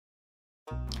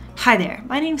Hi there,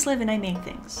 my name's Liv and I make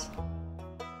things.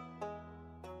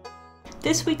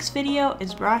 This week's video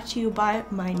is brought to you by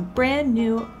my brand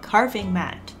new carving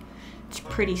mat. It's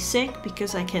pretty sick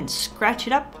because I can scratch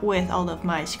it up with all of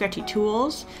my scratchy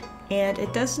tools and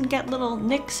it doesn't get little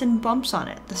nicks and bumps on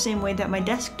it the same way that my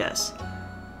desk does.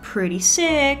 Pretty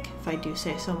sick, if I do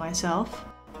say so myself.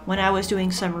 When I was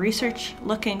doing some research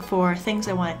looking for things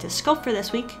I wanted to sculpt for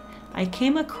this week, I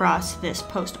came across this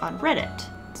post on Reddit.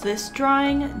 It's this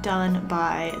drawing done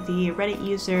by the Reddit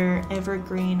user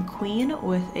Evergreen Queen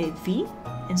with a V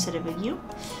instead of a U.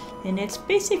 And it's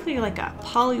basically like a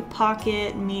Polly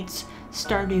Pocket meets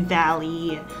Stardew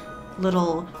Valley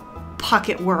little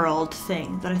pocket world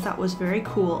thing that I thought was very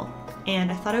cool.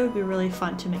 And I thought it would be really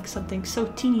fun to make something so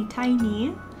teeny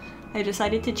tiny. I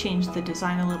decided to change the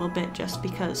design a little bit just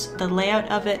because the layout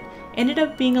of it ended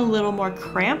up being a little more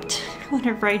cramped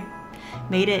whenever I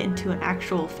made it into an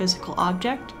actual physical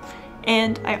object.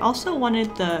 And I also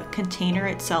wanted the container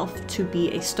itself to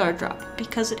be a star drop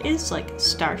because it is like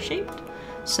star shaped.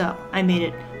 So I made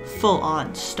it full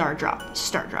on star drop.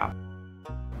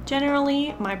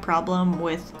 Generally, my problem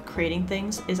with creating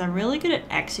things is I'm really good at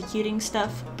executing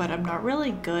stuff, but I'm not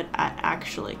really good at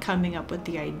actually coming up with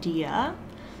the idea.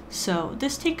 So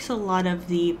this takes a lot of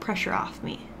the pressure off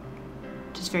me,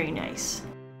 which is very nice.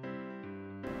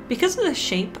 Because of the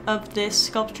shape of this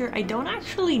sculpture, I don't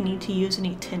actually need to use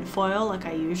any tin foil like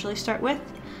I usually start with.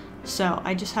 So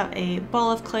I just have a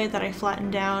ball of clay that I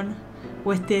flattened down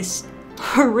with this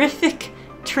horrific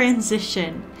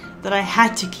transition that I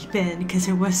had to keep in because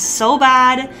it was so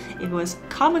bad. It was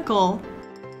comical.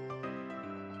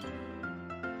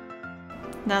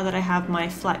 Now that I have my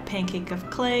flat pancake of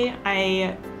clay,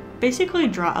 I basically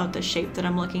draw out the shape that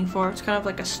I'm looking for. It's kind of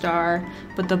like a star,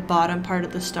 but the bottom part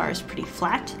of the star is pretty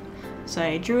flat. So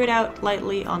I drew it out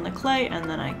lightly on the clay and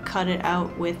then I cut it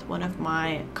out with one of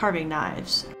my carving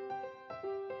knives.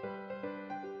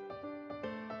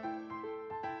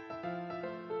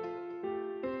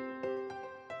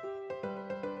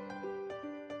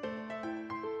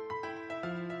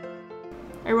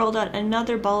 I rolled out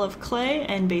another ball of clay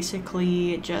and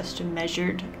basically just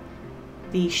measured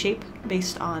the shape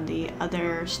based on the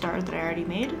other star that I already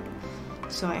made.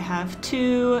 So I have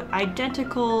two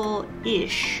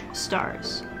identical-ish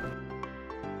stars.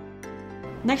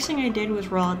 Next thing I did was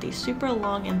roll out these super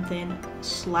long and thin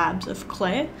slabs of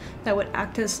clay that would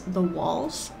act as the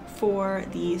walls for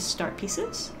the star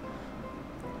pieces.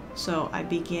 So I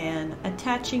began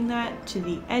attaching that to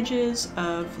the edges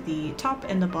of the top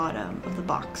and the bottom of the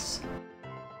box.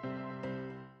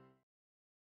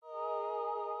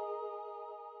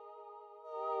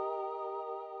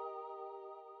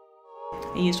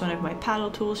 I used one of my paddle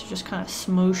tools to just kind of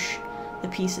smoosh the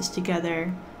pieces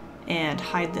together and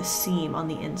hide the seam on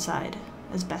the inside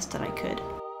as best that I could.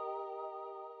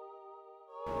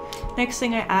 Next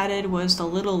thing I added was the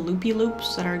little loopy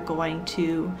loops that are going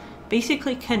to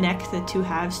basically connect the two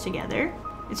halves together.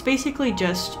 It's basically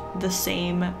just the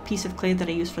same piece of clay that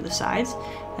I used for the sides,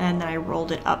 and then I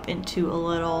rolled it up into a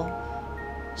little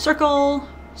circle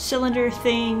cylinder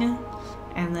thing.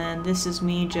 And then this is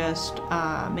me just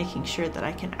making sure that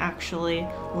I can actually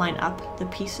line up the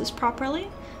pieces properly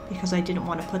because I didn't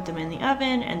want to put them in the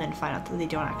oven and then find out that they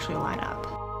don't actually line up.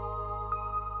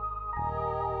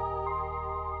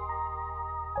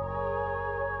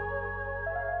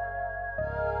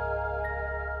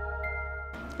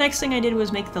 Next thing I did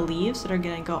was make the leaves that are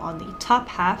going to go on the top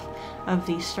half of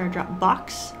the star drop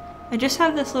box. I just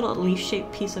have this little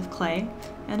leaf-shaped piece of clay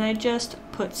and I just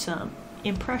put some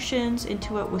impressions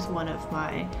into it with one of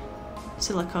my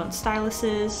silicone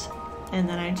styluses, and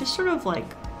then I just sort of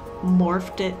like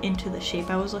morphed it into the shape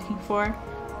I was looking for,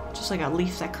 just like a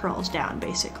leaf that curls down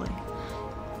basically.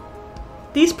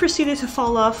 These proceeded to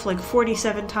fall off like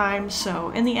 47 times, so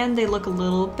in the end they look a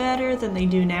little better than they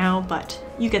do now, but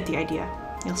you get the idea.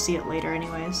 You'll see it later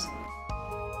anyways.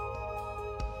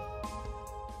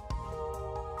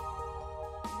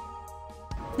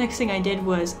 Next thing I did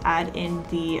was add in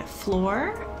the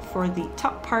floor for the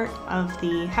top part of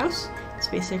the house. It's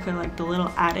basically like the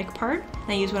little attic part.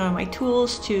 And I used one of my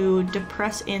tools to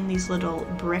depress in these little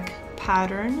brick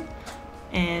pattern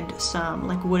and some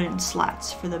like wooden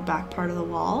slats for the back part of the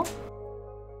wall.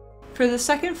 For the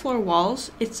second floor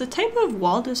walls, it's a type of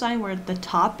wall design where the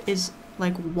top is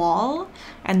like wall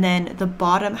and then the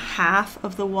bottom half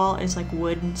of the wall is like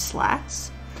wooden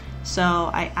slats. So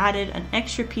I added an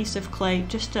extra piece of clay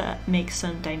just to make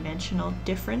some dimensional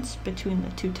difference between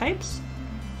the two types.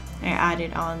 I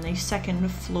added on the second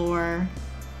floor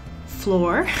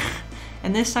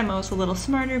and this time I was a little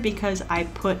smarter because I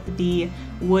put the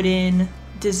wooden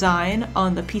design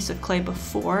on the piece of clay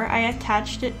before I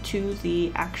attached it to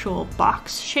the actual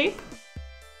box shape.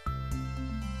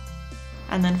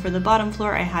 And then for the bottom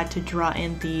floor, I had to draw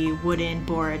in the wooden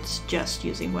boards just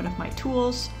using one of my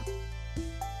tools.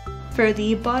 For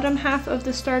the bottom half of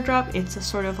the star drop, it's a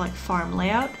sort of like farm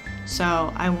layout.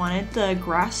 So I wanted the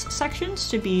grass sections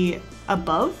to be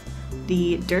above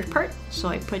the dirt part. So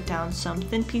I put down some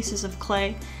thin pieces of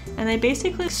clay and I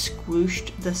basically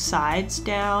squooshed the sides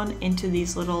down into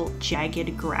these little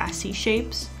jagged grassy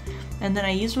shapes. And then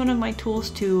I used one of my tools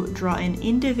to draw in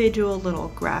individual little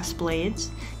grass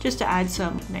blades just to add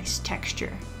some nice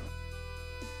texture.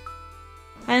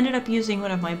 I ended up using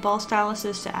one of my ball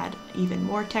styluses to add even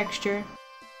more texture.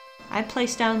 I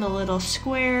placed down the little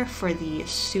square for the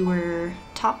sewer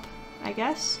top, I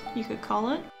guess you could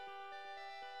call it.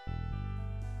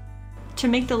 To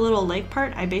make the little leg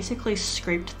part, I basically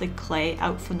scraped the clay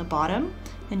out from the bottom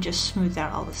and just smoothed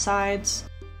out all the sides.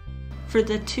 For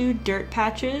the two dirt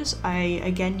patches, I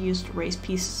again used raised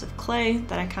pieces of clay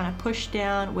that I kind of pushed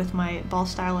down with my ball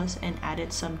stylus and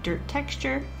added some dirt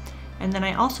texture. And then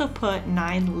I also put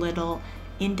 9 little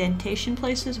indentation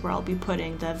places where I'll be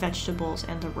putting the vegetables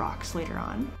and the rocks later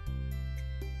on.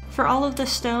 For all of the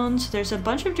stones, there's a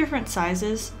bunch of different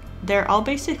sizes. They're all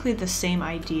basically the same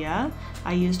idea.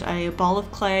 I used a ball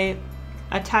of clay,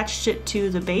 attached it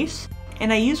to the base,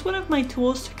 and I used one of my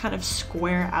tools to kind of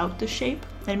square out the shape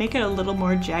and make it a little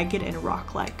more jagged and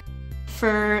rock-like.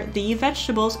 For the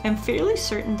vegetables, I'm fairly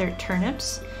certain they're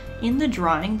turnips. In the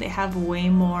drawing, they have way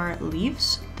more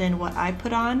leaves than what I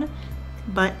put on,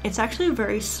 but it's actually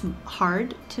very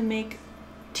hard to make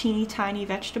teeny tiny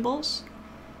vegetables.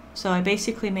 So I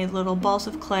basically made little balls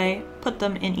of clay, put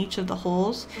them in each of the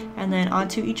holes, and then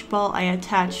onto each ball I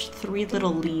attached 3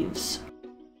 little leaves.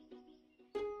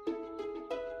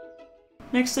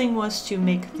 Next thing was to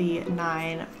make the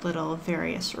 9 little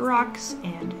various rocks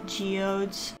and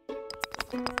geodes.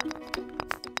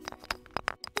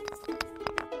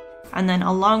 And then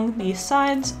along the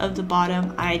sides of the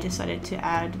bottom, I decided to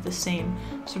add the same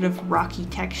sort of rocky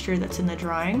texture that's in the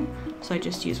drawing. So I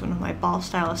just used one of my ball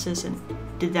styluses and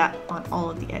did that on all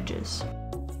of the edges.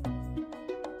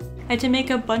 I had to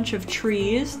make a bunch of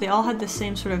trees. They all had the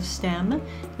same sort of stem. It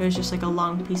was just like a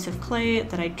long piece of clay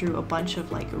that I drew a bunch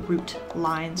of like root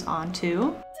lines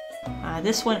onto.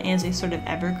 This one is a sort of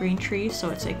evergreen tree, so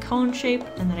it's a cone shape,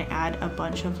 and then I add a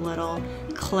bunch of little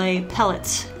clay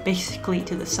pellets basically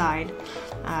to the side,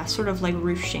 sort of like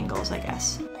roof shingles, I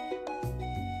guess.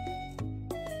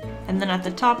 And then at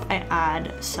the top I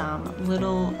add some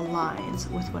little lines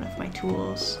with one of my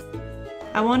tools.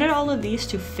 I wanted all of these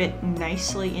to fit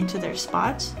nicely into their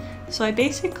spots, so I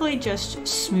basically just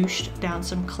smooshed down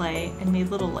some clay and made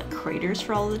little like craters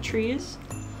for all of the trees.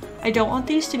 I don't want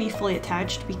these to be fully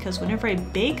attached because whenever I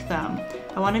bake them,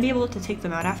 I want to be able to take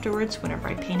them out afterwards whenever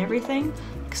I paint everything,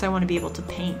 because I want to be able to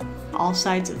paint all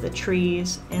sides of the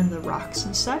trees and the rocks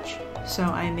and such. So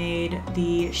I made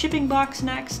the shipping box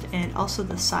next and also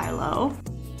the silo.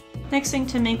 Next thing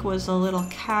to make was a little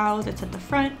cow that's at the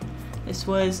front. This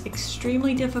was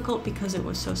extremely difficult because it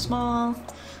was so small.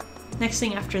 Next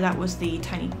thing after that was the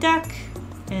tiny duck,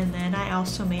 and then I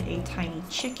also made a tiny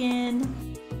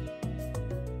chicken.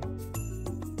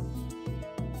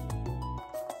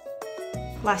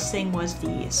 Last thing was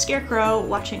the scarecrow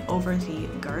watching over the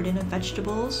garden of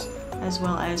vegetables, as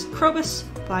well as Krobus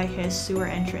by his sewer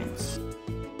entrance.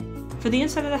 For the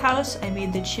inside of the house, I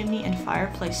made the chimney and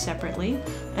fireplace separately,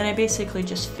 and I basically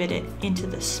just fit it into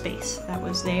the space that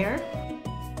was there.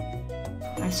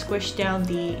 I squished down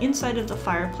the inside of the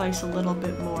fireplace a little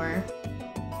bit more.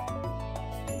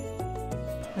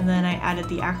 And then I added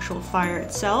the actual fire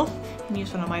itself and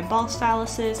used one of my ball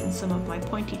styluses and some of my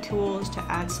pointy tools to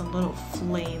add some little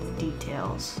flame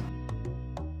details.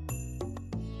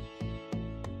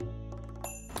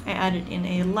 I added in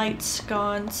a light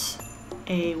sconce,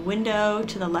 a window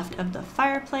to the left of the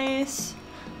fireplace.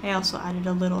 I also added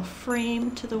a little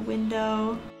frame to the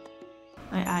window.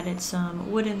 I added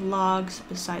some wooden logs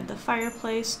beside the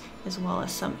fireplace, as well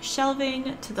as some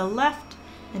shelving to the left,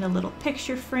 and a little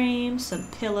picture frame, some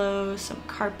pillows, some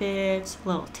carpets, a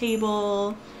little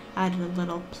table, added a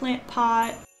little plant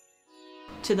pot.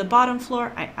 To the bottom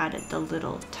floor, I added the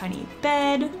little tiny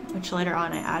bed, which later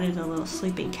on I added a little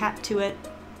sleeping cat to it.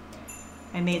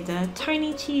 I made the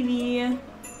tiny TV,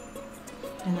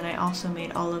 and then I also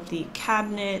made all of the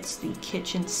cabinets, the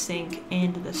kitchen sink,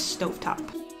 and the stovetop.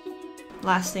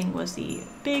 Last thing was the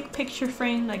big picture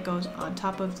frame that goes on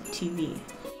top of the TV.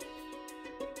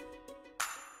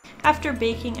 After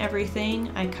baking everything,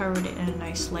 I covered it in a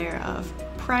nice layer of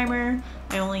primer.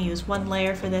 I only used 1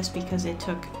 layer for this because it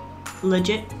took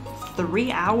legit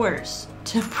 3 hours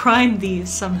to prime these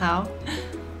somehow.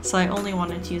 So I only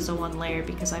wanted to use the one layer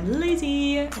because I'm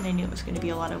lazy and I knew it was going to be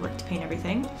a lot of work to paint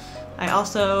everything. I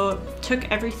also took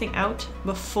everything out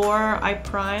before I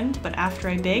primed, but after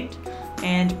I baked,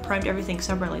 and primed everything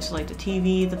separately. So like the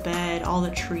TV, the bed, all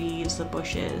the trees, the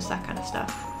bushes, that kind of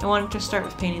stuff. I wanted to start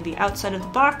with painting the outside of the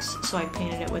box, so I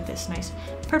painted it with this nice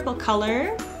purple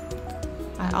color.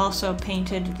 I also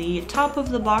painted the top of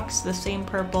the box the same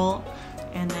purple,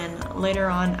 and then later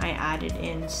on I added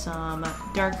in some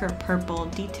darker purple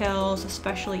details,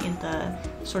 especially in the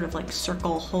sort of like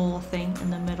circle hole thing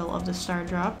in the middle of the star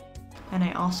drop. And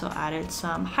I also added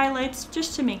some highlights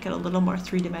just to make it a little more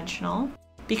three-dimensional.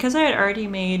 Because I had already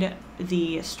made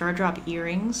the star drop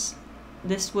earrings,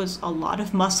 this was a lot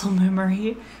of muscle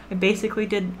memory. I basically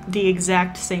did the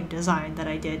exact same design that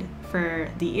I did for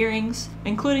the earrings,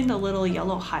 including the little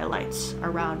yellow highlights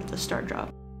around the star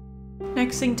drop.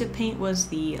 Next thing to paint was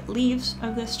the leaves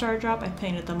of the star drop. I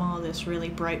painted them all this really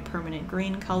bright permanent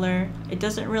green color. It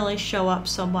doesn't really show up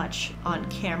so much on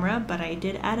camera, but I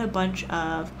did add a bunch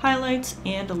of highlights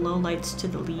and lowlights to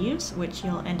the leaves, which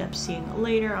you'll end up seeing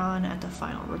later on at the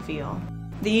final reveal.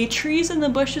 The trees and the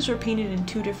bushes were painted in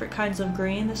 2 different kinds of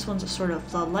green. This one's a sort of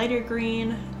the lighter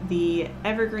green. The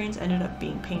evergreens ended up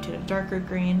being painted a darker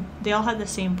green. They all had the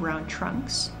same brown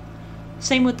trunks.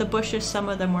 Same with the bushes, some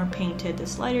of them were painted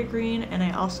this lighter green, and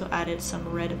I also added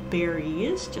some red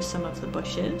berries to some of the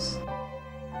bushes.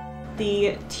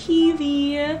 The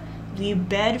TV, the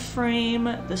bed frame,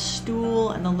 the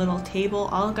stool, and the little table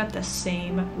all got the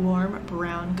same warm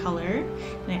brown color,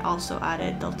 and I also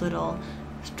added the little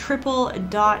triple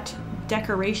dot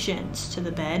decorations to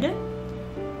the bed.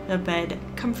 The bed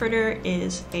comforter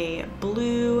is a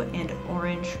blue and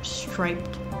orange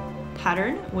striped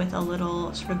pattern with a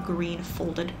little sort of green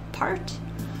folded part,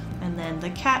 and then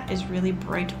the cat is really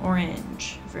bright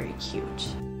orange, very cute.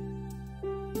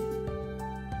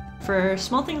 For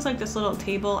small things like this little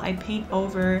table, I paint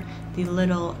over the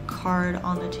little card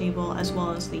on the table as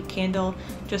well as the candle,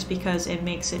 just because it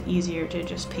makes it easier to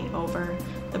just paint over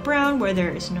the brown where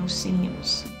there is no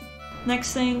seams.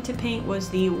 Next thing to paint was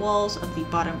the walls of the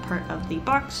bottom part of the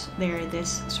box. They're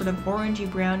this sort of orangey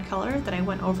brown color that I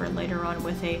went over later on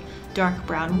with a dark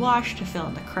brown wash to fill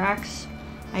in the cracks.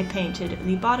 I painted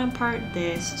the bottom part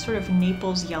this sort of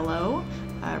Naples yellow.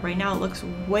 Right now it looks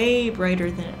way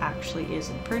brighter than it actually is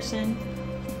in person.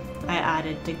 I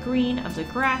added the green of the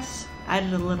grass,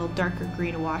 added a little darker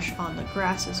green wash on the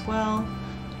grass as well,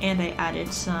 and I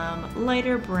added some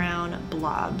lighter brown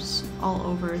blobs all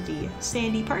over the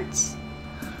sandy parts.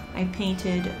 I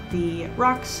painted the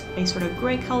rocks a sort of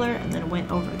gray color and then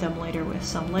went over them later with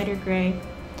some lighter gray.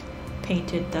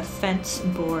 Painted the fence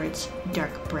boards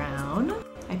dark brown.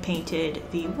 I painted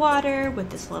the water with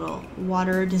this little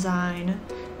water design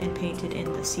and painted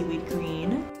in the seaweed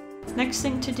green. Next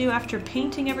thing to do after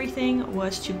painting everything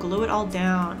was to glue it all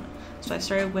down. So I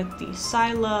started with the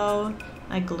silo,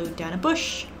 I glued down a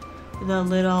bush, the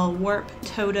little warp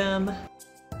totem,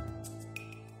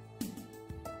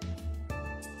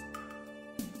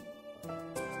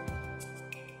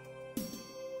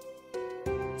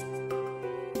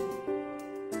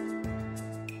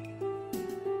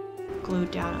 glued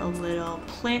down a little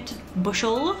plant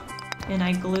bushel, and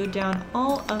I glued down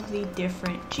all of the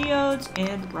different geodes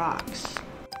and rocks.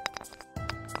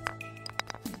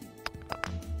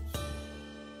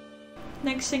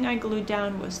 Next thing I glued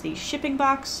down was the shipping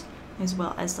box, as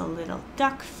well as the little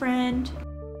duck friend.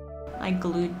 I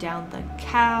glued down the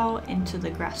cow into the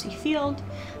grassy field,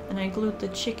 and I glued the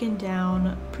chicken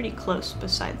down pretty close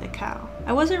beside the cow.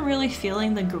 I wasn't really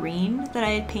feeling the green that I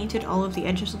had painted all of the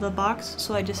edges of the box,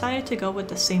 so I decided to go with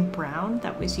the same brown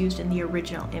that was used in the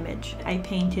original image. I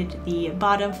painted the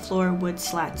bottom floor wood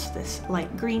slats this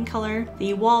light green color.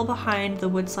 The wall behind the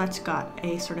wood slats got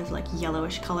a sort of like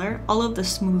yellowish color. All of the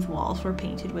smooth walls were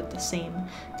painted with the same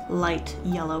light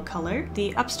yellow color.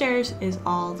 The upstairs is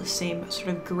all the same sort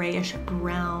of grayish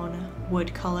brown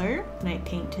wood color, and I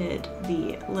painted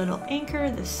the little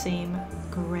anchor the same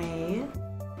gray.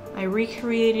 I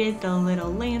recreated the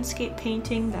little landscape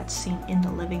painting that's seen in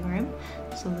the living room.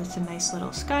 So that's a nice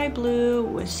little sky blue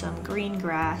with some green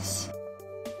grass.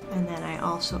 And then I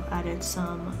also added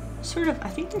some sort of, I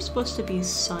think they're supposed to be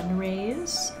sun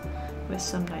rays with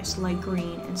some nice light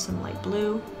green and some light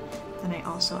blue. And I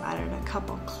also added a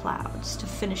couple clouds to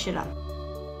finish it up.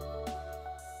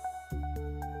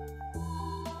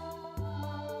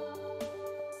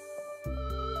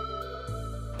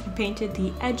 I painted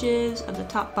the edges of the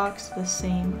top box the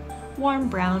same warm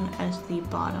brown as the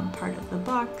bottom part of the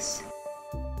box.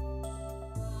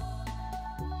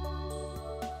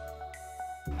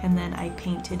 And and then I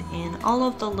painted in all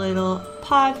of the little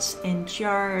pots and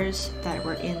jars that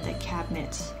were in the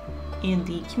cabinets in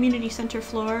the community center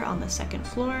floor on the second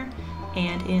floor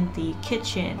and in the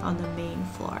kitchen on the main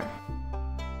floor.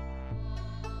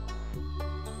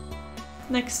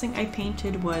 Next thing I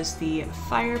painted was the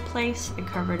fireplace. I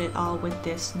covered it all with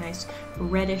this nice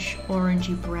reddish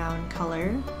orangey brown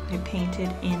color. I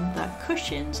painted in the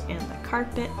cushions and the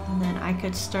carpet, and then I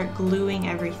could start gluing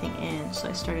everything in. So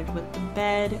I started with the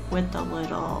bed with the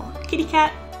little kitty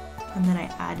cat, and then I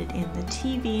added in the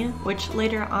TV, which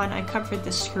later on I covered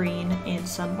the screen in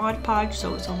some Mod Podge so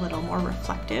it was a little more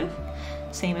reflective.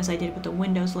 Same as I did with the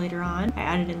windows later on. I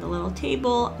added in the little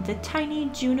table, the tiny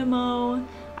Junimo.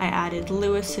 I added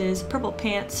Lewis's purple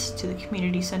pants to the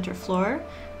community center floor,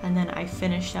 and then I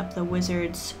finished up the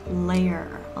wizard's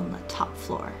lair on the top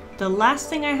floor. The last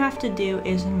thing I have to do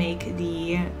is make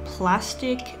the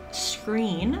plastic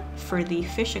screen for the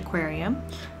fish aquarium.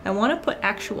 I want to put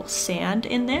actual sand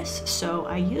in this, so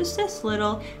I used this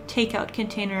little takeout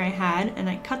container I had and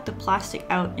I cut the plastic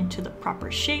out into the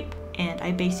proper shape, and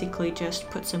I basically just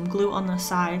put some glue on the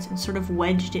sides and sort of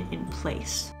wedged it in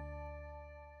place.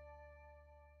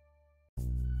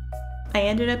 I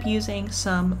ended up using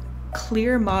some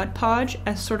clear Mod Podge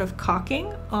as sort of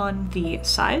caulking on the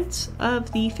sides of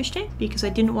the fish tank because I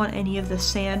didn't want any of the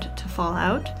sand to fall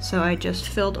out. So I just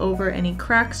filled over any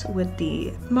cracks with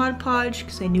the Mod Podge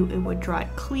because I knew it would dry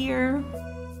clear.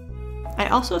 I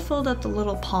also filled up the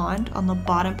little pond on the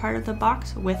bottom part of the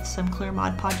box with some clear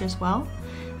Mod Podge as well.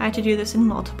 I had to do this in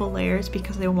multiple layers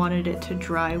because I wanted it to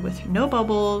dry with no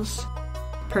bubbles,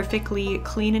 perfectly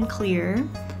clean and clear.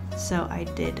 So I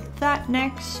did that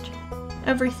next.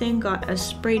 Everything got a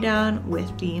spray down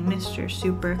with the Mr.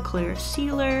 Super Clear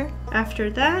Sealer.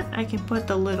 After that, I can put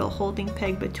the little holding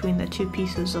peg between the two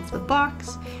pieces of the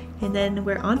box, and then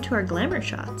we're on to our glamour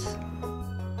shots.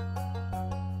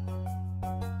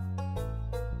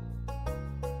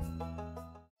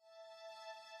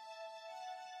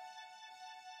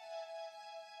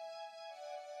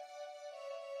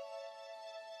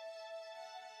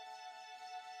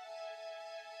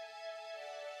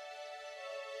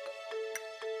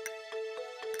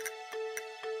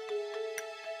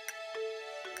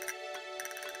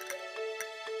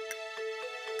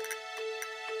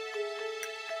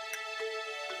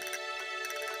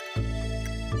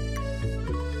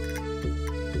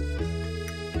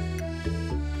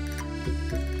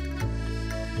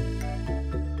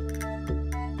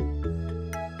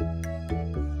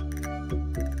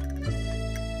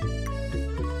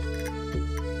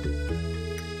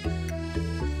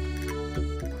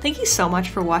 Thank you so much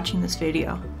for watching this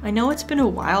video. I know it's been a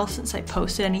while since I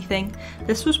posted anything.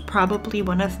 This was probably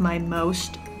one of my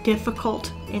most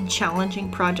difficult and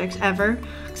challenging projects ever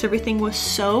because everything was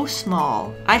so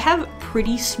small. I have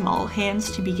pretty small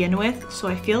hands to begin with, so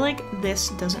I feel like this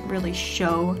doesn't really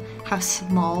show how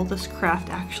small this craft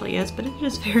actually is, but it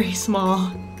is very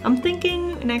small. I'm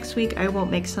thinking next week I won't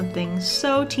make something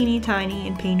so teeny tiny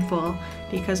and painful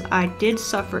because I did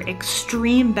suffer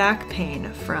extreme back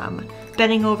pain from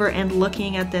bending over and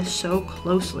looking at this so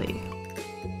closely.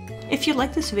 If you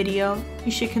like this video,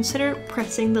 you should consider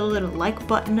pressing the little like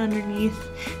button underneath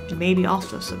and maybe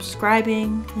also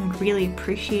subscribing. I would really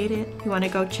appreciate it. If you want to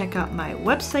go check out my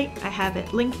website, I have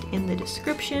it linked in the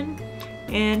description.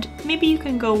 And maybe you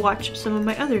can go watch some of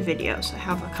my other videos. I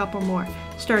have a couple more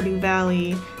Stardew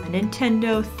Valley,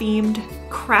 Nintendo themed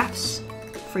crafts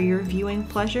for your viewing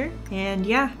pleasure. And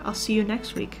yeah, I'll see you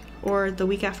next week or the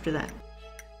week after that.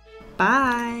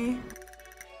 Bye!